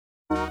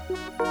Good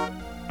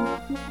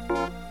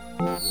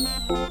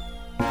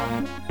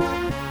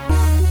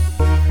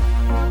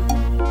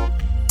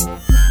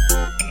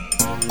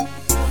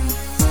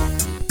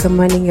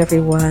morning,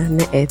 everyone.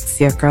 It's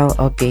your girl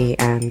Obi,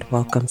 and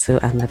welcome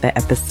to another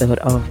episode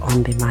of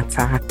On the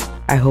Matter.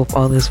 I hope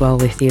all is well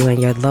with you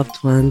and your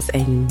loved ones,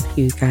 and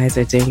you guys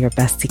are doing your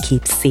best to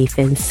keep safe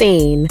and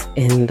sane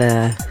in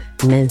the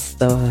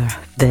midst of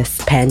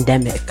this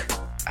pandemic.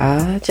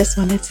 I just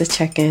wanted to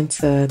check in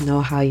to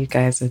know how you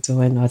guys are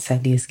doing, or to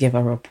at least give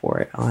a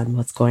report on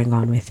what's going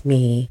on with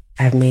me.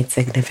 I've made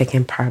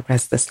significant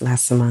progress this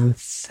last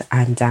month.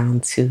 I'm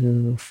down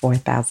to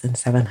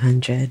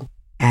 4,700.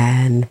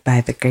 And by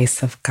the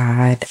grace of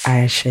God,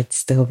 I should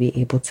still be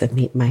able to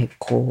meet my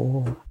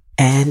goal.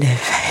 And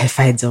if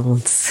I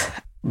don't,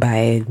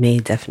 by May,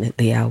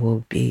 definitely I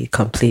will be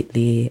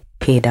completely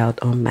paid out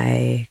on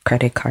my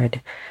credit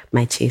card,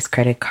 my Chase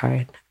credit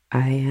card.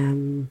 I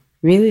am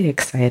really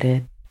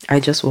excited. I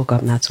just woke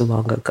up not too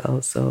long ago,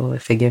 so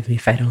forgive me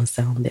if I don't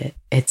sound it.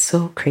 It's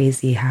so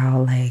crazy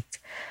how,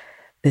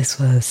 this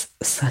was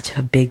such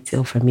a big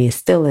deal for me. It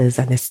still is,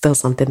 and it's still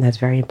something that's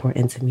very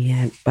important to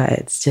me. But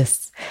it's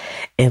just,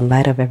 in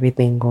light of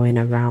everything going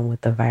around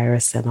with the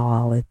virus and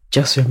all, it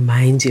just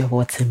reminds you of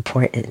what's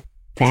important.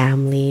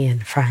 Family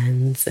and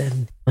friends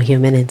and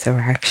human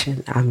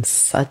interaction. I'm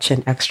such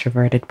an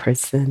extroverted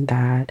person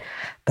that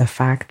the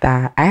fact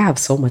that I have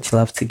so much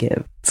love to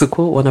give. To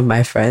quote one of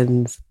my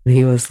friends,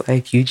 he was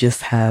like, you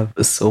just have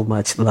so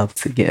much love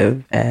to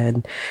give.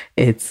 And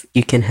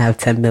you can have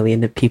 10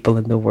 million people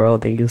in the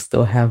world and you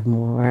still have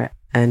more.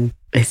 And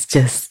it's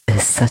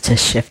such a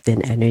shift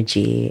in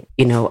energy,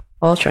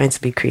 all trying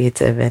to be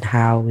creative in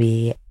how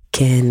we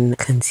can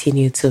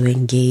continue to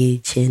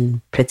engage and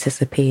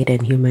participate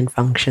in human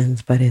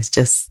functions, but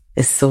it's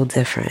so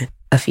different.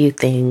 A few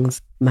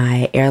things.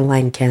 My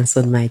airline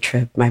canceled my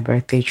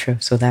birthday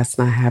trip, so that's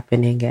not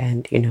happening.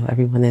 And,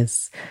 everyone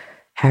is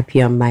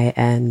happy on my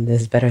end.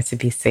 It's better to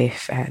be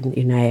safe. And,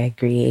 I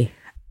agree.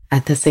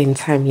 At the same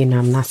time,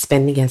 I'm not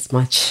spending as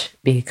much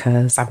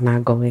because I'm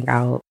not going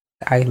out.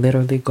 I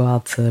literally go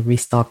out to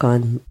restock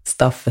on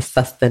stuff for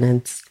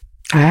sustenance.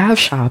 I have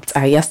shopped.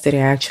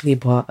 Yesterday, I actually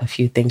bought a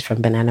few things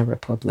from Banana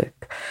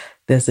Republic.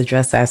 There's a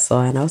dress I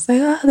saw and I was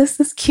like, oh, this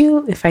is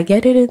cute. If I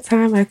get it in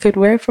time, I could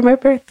wear it for my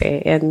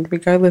birthday. And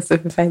regardless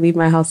of if I leave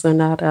my house or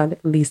not,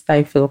 at least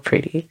I feel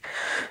pretty.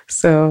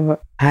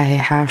 So I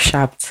have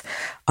shopped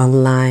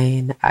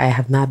online. I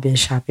have not been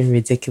shopping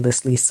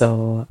ridiculously.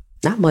 So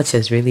not much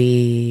is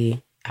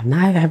really,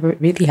 I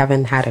really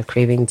haven't had a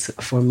craving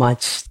for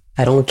much.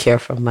 I don't care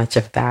for much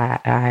of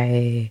that.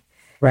 I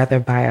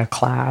rather buy a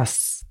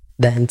class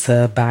than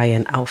to buy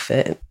an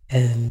outfit.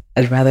 And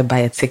I'd rather buy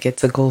a ticket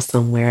to go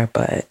somewhere,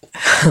 but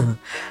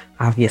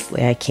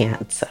obviously I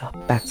can't. So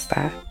that's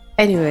that.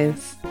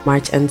 Anyways,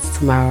 March ends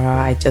tomorrow.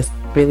 I just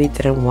really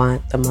didn't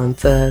want the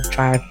month to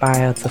drive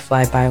by or to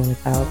fly by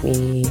without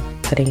me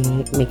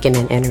making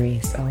an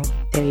entry. So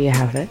there you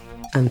have it.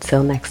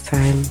 Until next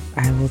time,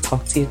 I will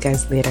talk to you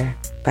guys later.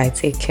 Bye,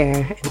 take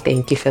care, and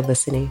thank you for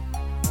listening.